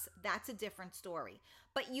discuss, that's a different story.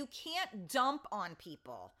 But you can't dump on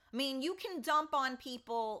people. I mean, you can dump on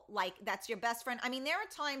people like that's your best friend. I mean, there are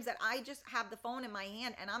times that I just have the phone in my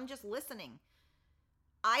hand and I'm just listening.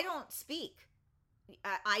 I don't speak.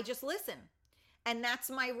 I just listen. And that's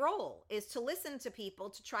my role, is to listen to people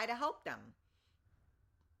to try to help them.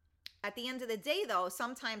 At the end of the day, though,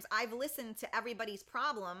 sometimes I've listened to everybody's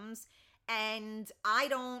problems and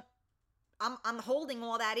I'm holding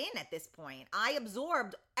all that in at this point. I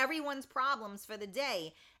absorbed everyone's problems for the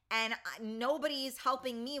day and nobody's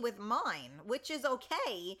helping me with mine, which is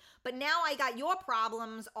okay. But now I got your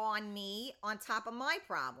problems on me on top of my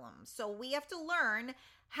problems. So we have to learn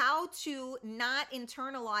how to not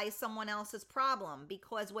internalize someone else's problem,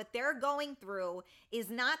 because what they're going through is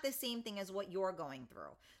not the same thing as what you're going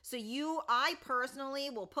through. So I personally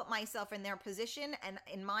will put myself in their position, and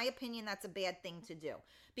in my opinion, that's a bad thing to do.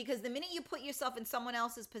 Because the minute you put yourself in someone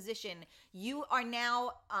else's position, you are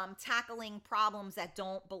now tackling problems that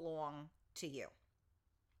don't belong to you,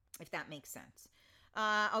 if that makes sense.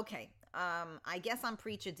 Okay, I guess I'm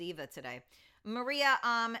Preacher Diva today. Maria,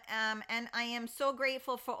 and I am so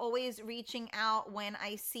grateful for always reaching out when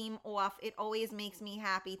I seem off. It always makes me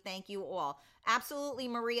happy. Thank you all. Absolutely,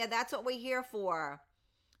 Maria. That's what we're here for.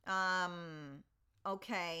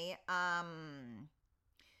 Okay.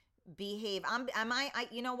 Behave.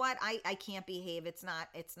 You know what? I can't behave. It's not,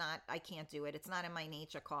 I can't do it. It's not in my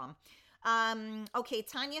nature, calm. Okay.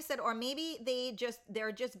 Tanya said, or maybe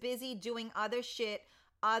they're just busy doing other shit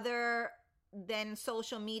other than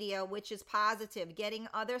social media, which is positive, getting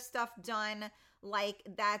other stuff done, like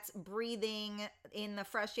that's breathing in the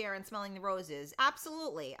fresh air and smelling the roses.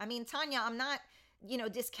 Absolutely. I mean, Tanya, I'm not,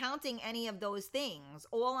 discounting any of those things.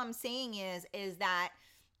 All I'm saying is that,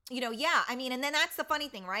 yeah, I mean, and then that's the funny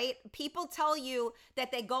thing, right? People tell you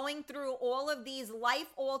that they're going through all of these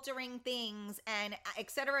life-altering things and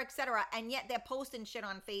et cetera, and yet they're posting shit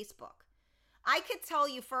on Facebook. I could tell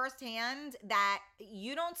you firsthand that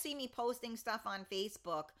you don't see me posting stuff on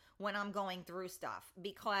Facebook when I'm going through stuff,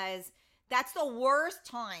 because that's the worst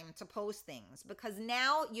time to post things, because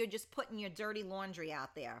now you're just putting your dirty laundry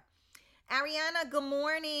out there. Ariana, good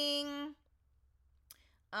morning.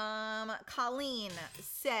 Colleen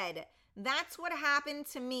said, that's what happened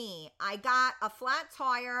to me. I got a flat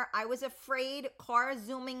tire. I was afraid, car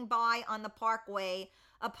zooming by on the parkway.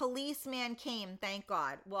 A policeman came, thank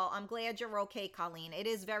God. Well, I'm glad you're okay, Colleen. It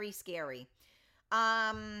is very scary.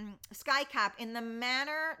 Skycap, in the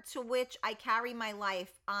manner to which I carry my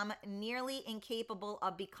life, I'm nearly incapable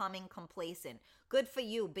of becoming complacent. Good for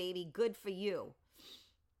you, baby. Good for you.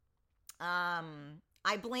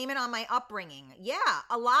 I blame it on my upbringing. Yeah,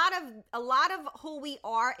 a lot of who we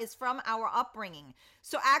are is from our upbringing.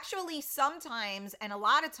 So actually sometimes, and a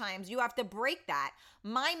lot of times, you have to break that.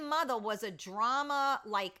 My mother was a drama,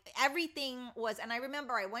 like everything was, and I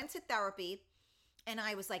remember I went to therapy and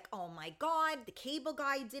I was like, oh my God, the cable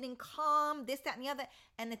guy didn't come, this, that, and the other.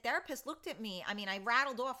 And the therapist looked at me. I mean, I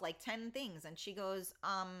rattled off like 10 things and she goes,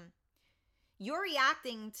 you're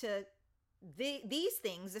reacting to these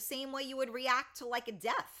things the same way you would react to like a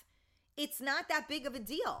death. It's not that big of a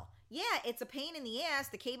deal. Yeah, it's a pain in the ass.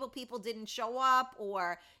 The cable people didn't show up,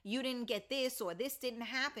 or you didn't get this, or this didn't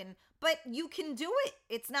happen, but you can do it.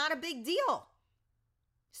 It's not a big deal.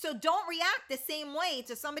 So don't react the same way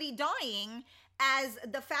to somebody dying as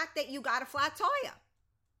the fact that you got a flat tire.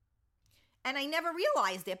 And I never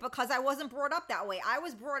realized it because I wasn't brought up that way. I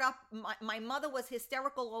was brought up, my mother was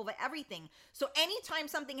hysterical over everything. So anytime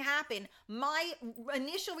something happened, my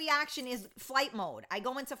initial reaction is flight mode. I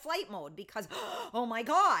go into flight mode because, oh my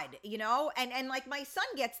God, and like my son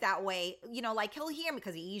gets that way, like he'll hear me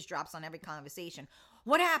because he eavesdrops on every conversation.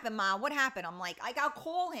 What happened, Ma? What happened? I'm like, I gotta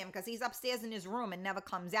call him because he's upstairs in his room and never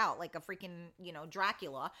comes out like a freaking,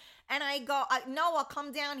 Dracula. And I go, Noah,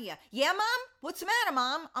 come down here. Yeah, Mom? What's the matter,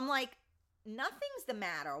 Mom? I'm like, nothing's the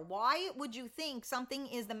matter. Why would you think something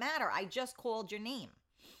is the matter? I just called your name.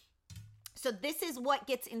 So this is what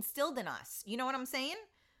gets instilled in us. You know what I'm saying?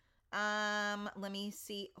 Let me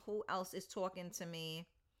see who else is talking to me.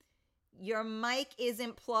 Your mic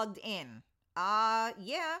isn't plugged in.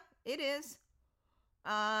 Yeah, it is.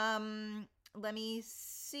 Let me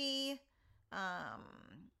see.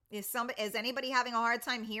 Is anybody having a hard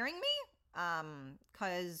time hearing me?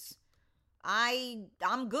 Cause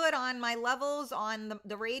I'm good on my levels on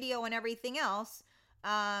the radio and everything else.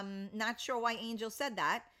 Not sure why Angel said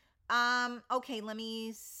that. Okay, let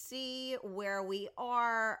me see where we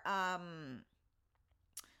are.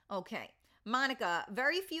 Okay. Monica,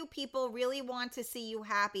 very few people really want to see you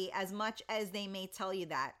happy as much as they may tell you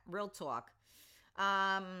that. Real talk.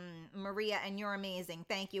 Maria, and you're amazing.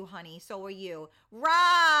 Thank you, honey. So are you.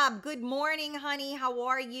 Rob, good morning, honey. How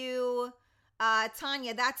are you?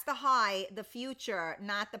 Tanya, that's the high, the future,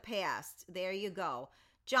 not the past. There you go.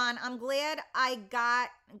 John, I'm glad I got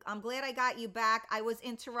you back. I was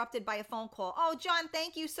interrupted by a phone call. Oh, John,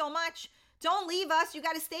 thank you so much. Don't leave us. You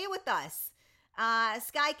got to stay with us.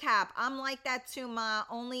 Skycap, I'm like that too, Ma.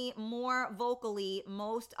 Only more vocally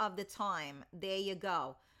most of the time. There you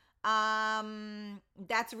go.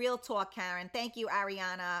 That's real talk, Karen. Thank you,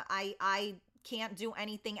 Ariana. I can't do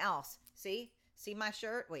anything else. See my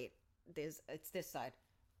shirt? Wait, it's this side.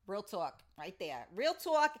 Real talk right there. Real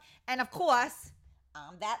talk. And of course,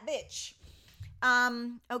 I'm that bitch.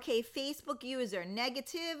 Okay, Facebook user,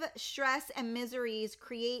 negative stress and miseries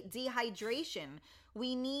create dehydration.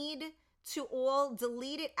 We need to all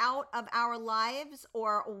delete it out of our lives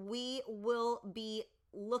or we will be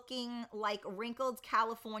looking like wrinkled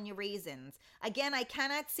California raisins. Again, I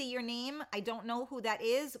cannot see your name. I don't know who that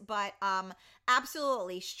is, but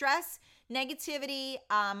absolutely. Stress, negativity,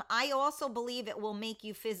 I also believe it will make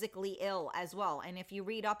you physically ill as well. And if you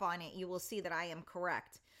read up on it, you will see that I am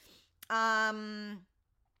correct.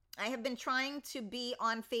 I have been trying to be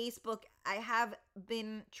on Facebook. I have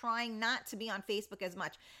been trying not to be on Facebook as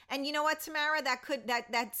much. And you know what, Tamara,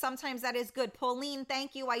 that sometimes that is good. Pauline,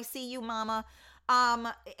 thank you. I see you, Mama.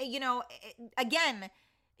 Again,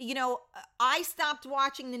 I stopped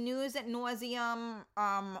watching the news at nauseum.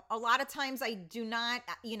 A lot of times I do not,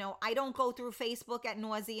 I don't go through Facebook at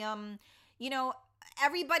nauseum.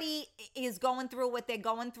 Everybody is going through what they're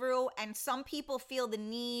going through, and some people feel the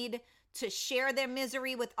need to share their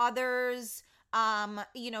misery with others.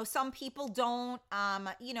 Some people don't.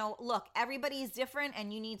 Look, everybody's different,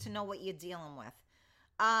 and you need to know what you're dealing with.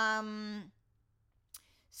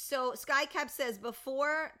 So Skycap says,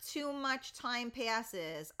 before too much time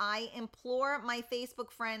passes, I implore my Facebook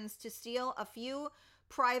friends to steal a few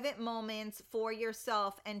private moments for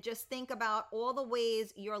yourself and just think about all the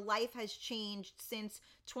ways your life has changed since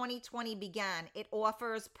 2020 began. It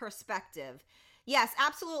offers perspective. Yes,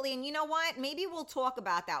 absolutely. And you know what? Maybe we'll talk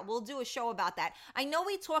about that. We'll do a show about that. I know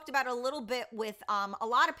we talked about it a little bit with a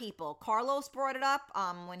lot of people. Carlos brought it up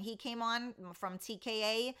when he came on from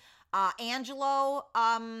TKA. Angelo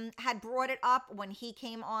had brought it up when he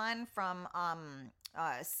came on from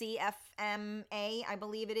CFMA, I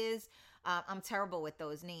believe it is. I'm terrible with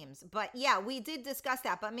those names. But yeah, we did discuss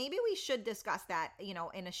that. But maybe we should discuss that,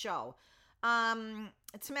 in a show.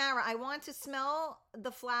 Tamara, I want to smell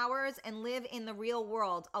the flowers and live in the real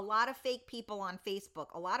world. A lot of fake people on Facebook.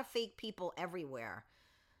 A lot of fake people everywhere.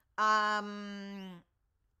 Carmela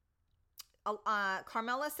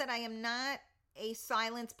said, I am not a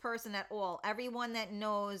silent person at all. Everyone that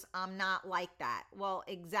knows I'm not like that. Well,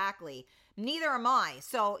 exactly. Neither am I.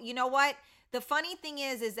 So you know what? The funny thing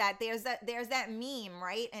is that there's that meme,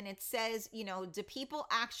 right? And it says, do people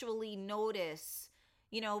actually notice,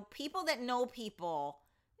 people that know people,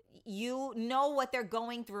 you know what they're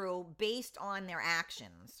going through based on their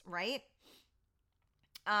actions, right?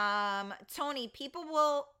 Tony, people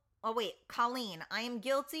will, Colleen, I am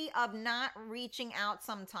guilty of not reaching out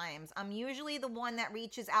sometimes. I'm usually the one that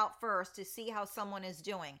reaches out first to see how someone is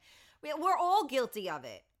doing. We're all guilty of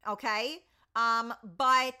it, okay?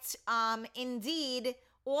 But indeed,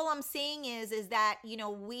 all I'm saying is that,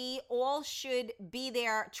 we all should be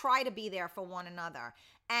there, try to be there for one another.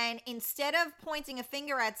 And instead of pointing a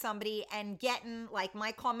finger at somebody and getting, like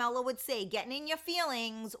Mike Carmelo would say, getting in your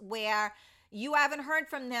feelings where you haven't heard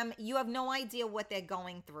from them, you have no idea what they're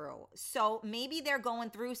going through. So maybe they're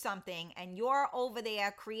going through something and you're over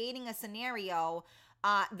there creating a scenario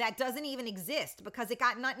that doesn't even exist because it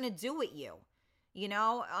got nothing to do with you.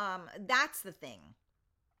 That's the thing.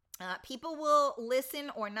 People will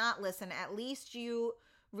listen or not listen. At least you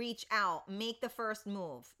reach out, make the first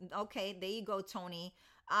move. Okay, there you go, Tony.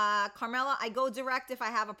 Carmela, I go direct if I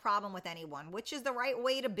have a problem with anyone, which is the right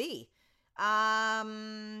way to be. Let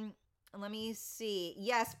me see.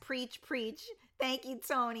 Yes, preach, preach. Thank you,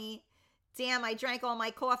 Tony. Damn, I drank all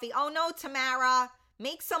my coffee. Oh no, Tamara.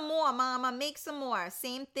 Make some more, mama. Make some more.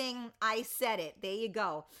 Same thing. I said it. There you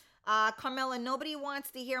go. Carmela, nobody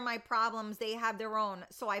wants to hear my problems. They have their own.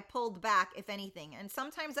 So I pulled back, if anything. And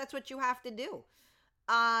sometimes that's what you have to do.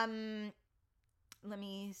 Let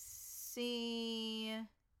me see.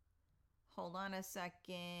 Hold on a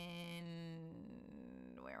second.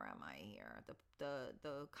 Where am I here?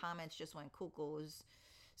 The comments just went cuckoos.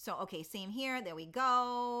 So, okay, same here. There we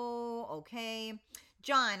go. Okay.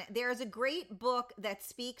 John, there's a great book that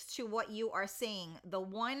speaks to what you are saying, The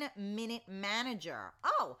 1 Minute Manager.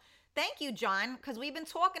 Oh, thank you, John, because we've been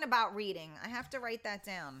talking about reading. I have to write that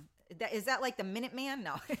down. Is that like the Minute Man?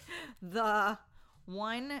 No. The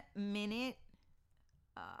 1 Minute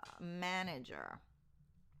Manager.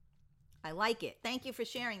 I like it. Thank you for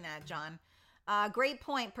sharing that, John. Great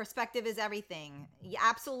point. Perspective is everything. Yeah,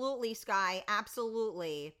 absolutely, Sky.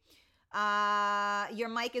 Absolutely. Your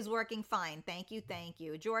mic is working fine. Thank you. Thank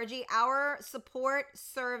you. Georgie, our support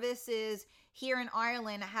services here in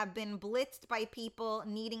Ireland have been blitzed by people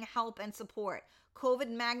needing help and support. COVID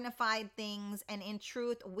magnified things, and in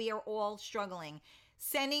truth, we are all struggling.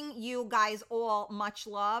 Sending you guys all much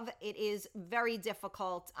love. It is very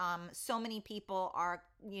difficult. So many people are,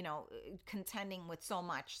 contending with so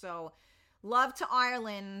much. So love to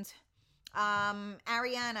Ireland.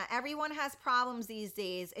 Ariana, everyone has problems these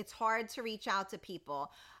days. It's hard to reach out to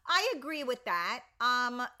people. I agree with that.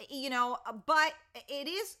 But it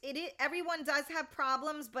is, everyone does have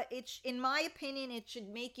problems, but in my opinion, it should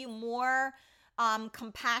make you more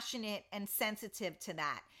compassionate and sensitive to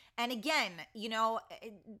that. And again, you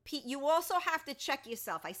also have to check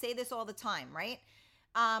yourself. I say this all the time, right?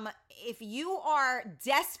 If you are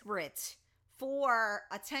desperate for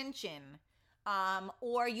attention,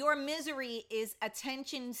 or your misery is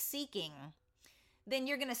attention seeking, then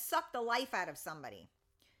you're going to suck the life out of somebody.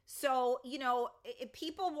 So, if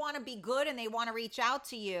people want to be good and they want to reach out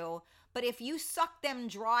to you, but if you suck them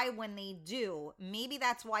dry when they do, maybe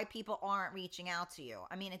that's why people aren't reaching out to you.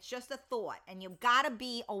 I mean, it's just a thought, and you've got to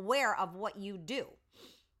be aware of what you do.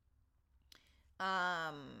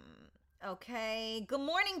 Okay. Good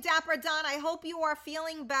morning, Dapper Don. I hope you are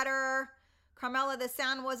feeling better. Carmela, the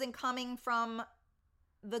sound wasn't coming from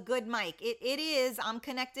the good mic. It is. I'm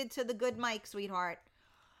connected to the good mic, sweetheart.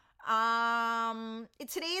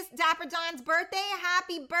 Today's Dapper Don's birthday.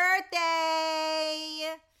 Happy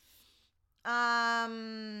birthday.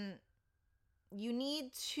 You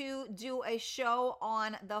need to do a show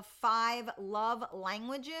on the 5 love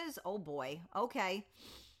languages. Oh boy. Okay.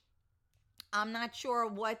 I'm not sure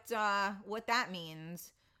what that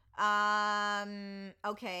means.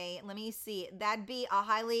 Okay, let me see. That'd be a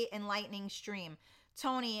highly enlightening stream.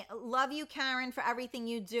 Tony, love you, Karen, for everything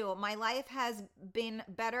you do. My life has been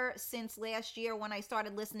better since last year when I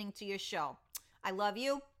started listening to your show. I love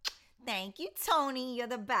you. Thank you, Tony. You're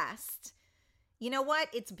the best. You know what?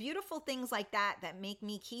 It's beautiful things like that make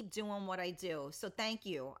me keep doing what I do. So thank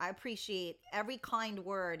you. I appreciate every kind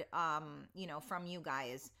word, from you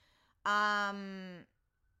guys.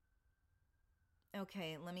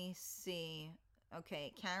 Okay, let me see.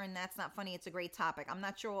 Okay, Karen, that's not funny. It's a great topic. I'm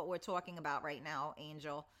not sure what we're talking about right now,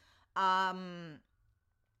 Angel.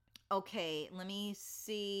 Okay, let me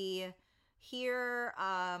see here.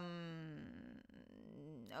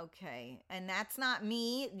 Okay, and that's not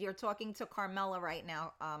me. You're talking to Carmela right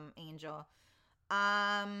now, Angel.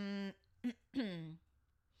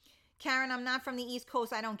 Karen, I'm not from the East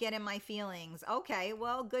Coast. I don't get in my feelings. Okay,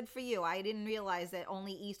 well, good for you. I didn't realize that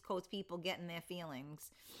only East Coast people get in their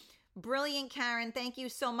feelings. Brilliant, Karen. Thank you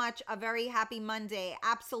so much. A very happy Monday.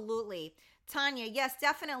 Absolutely. Tanya, yes,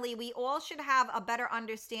 definitely. We all should have a better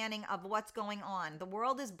understanding of what's going on. The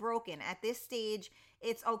world is broken. At this stage,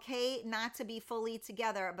 it's okay not to be fully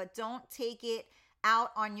together, but don't take it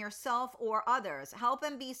out on yourself or others. Help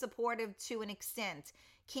and be supportive to an extent.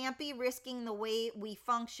 Can't be risking the way we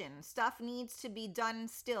function. Stuff needs to be done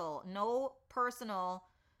still. No personal.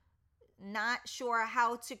 Not sure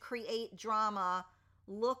how to create drama.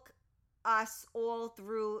 Took us all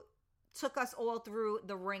through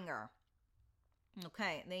the ringer.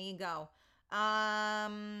 Okay, there you go.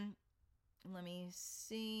 Let me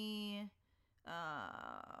see.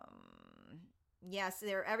 Yes,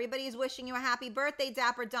 everybody's wishing you a happy birthday,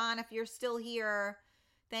 Dapper Don, if you're still here.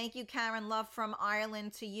 Thank you, Karen. Love from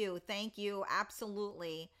Ireland to you. Thank you.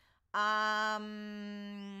 Absolutely.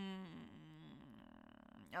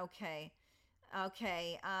 Okay.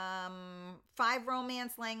 Okay. 5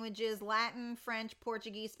 romance languages: Latin, French,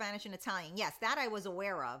 Portuguese, Spanish, and Italian. Yes, that I was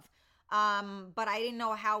aware of. But I didn't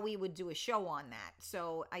know how we would do a show on that.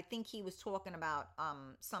 So I think he was talking about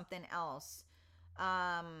something else.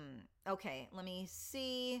 Okay, let me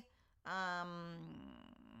see.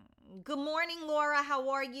 Good morning, Laura. How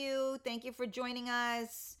are you? Thank you for joining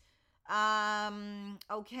us.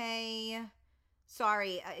 Okay.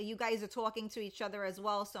 Sorry, you guys are talking to each other as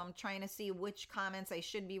well, so I'm trying to see which comments I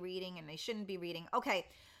should be reading and I shouldn't be reading. Okay.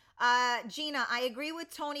 Gina, I agree with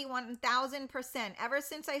Tony 1000%. Ever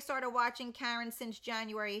since I started watching Karen since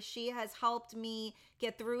January, she has helped me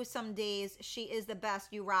get through some days. She is the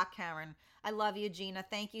best. You rock, Karen. I love you, Gina.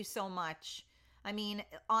 Thank you so much. I mean,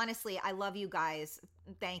 honestly, I love you guys.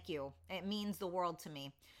 Thank you. It means the world to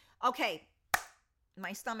me. Okay.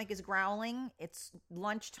 My stomach is growling. It's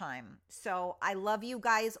lunchtime. So I love you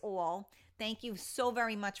guys all. Thank you so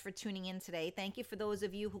very much for tuning in today. Thank you for those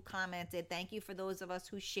of you who commented. Thank you for those of us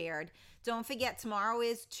who shared. Don't forget, tomorrow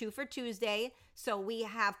is 2 for Tuesday. So we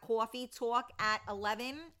have Coffee Talk at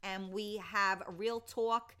 11 and we have Real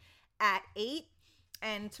Talk at 8.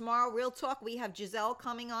 And tomorrow, Real Talk, we have Giselle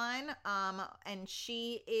coming on. And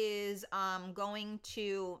she is going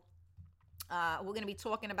to... we're going to be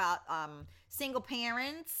talking about single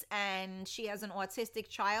parents, and she has an autistic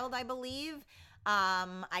child, I believe.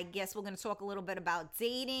 I guess we're going to talk a little bit about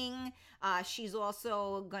dating. She's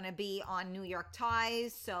also going to be on New York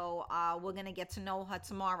Ties, so we're going to get to know her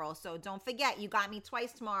tomorrow. So don't forget, you got me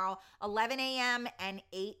twice tomorrow, 11 a.m. and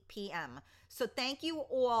 8 p.m. So thank you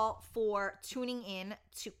all for tuning in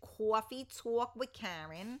to Coffee Talk with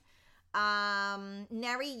Karen.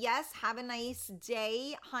 Neri, yes, have a nice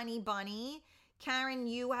day, honey bunny. Karen,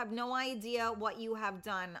 you have no idea what you have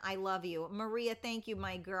done. I love you. Maria, thank you,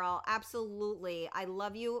 my girl. Absolutely. I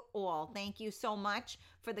love you all. Thank you so much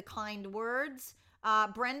for the kind words.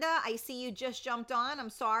 Brenda, I see you just jumped on. I'm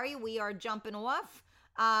sorry. We are jumping off.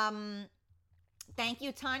 Thank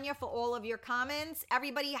you, Tanya, for all of your comments.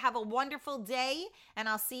 Everybody have a wonderful day, and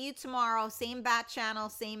I'll see you tomorrow. Same bat channel,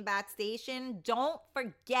 same bat station. Don't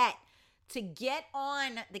forget to get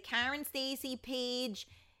on the Karen Stacey page.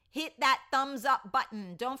 Hit that thumbs up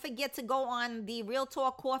button. Don't forget to go on the Real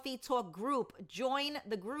Talk Coffee Talk group. Join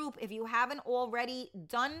the group if you haven't already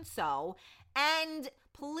done so. And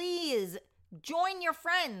please join your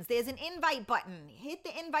friends. There's an invite button. Hit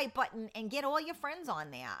the invite button and get all your friends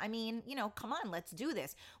on there. I mean, come on, let's do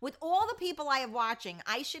this. With all the people I have watching,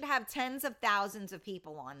 I should have tens of thousands of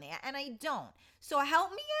people on there, and I don't. So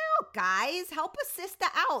help me out, guys. Help a sister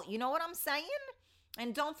out. You know what I'm saying?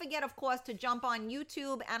 And don't forget, of course, to jump on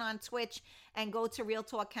YouTube and on Twitch and go to Real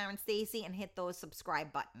Talk Karen Stacey and hit those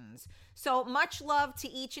subscribe buttons. So much love to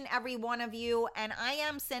each and every one of you. And I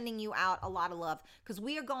am sending you out a lot of love because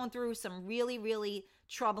we are going through some really, really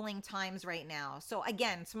troubling times right now. So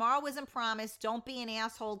again, tomorrow isn't promised. Don't be an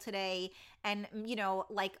asshole today. And,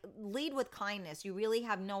 lead with kindness. You really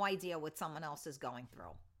have no idea what someone else is going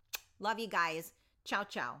through. Love you guys. Ciao,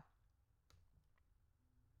 ciao.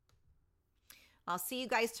 I'll see you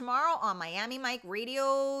guys tomorrow on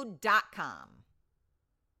MiamiMikeRadio.com.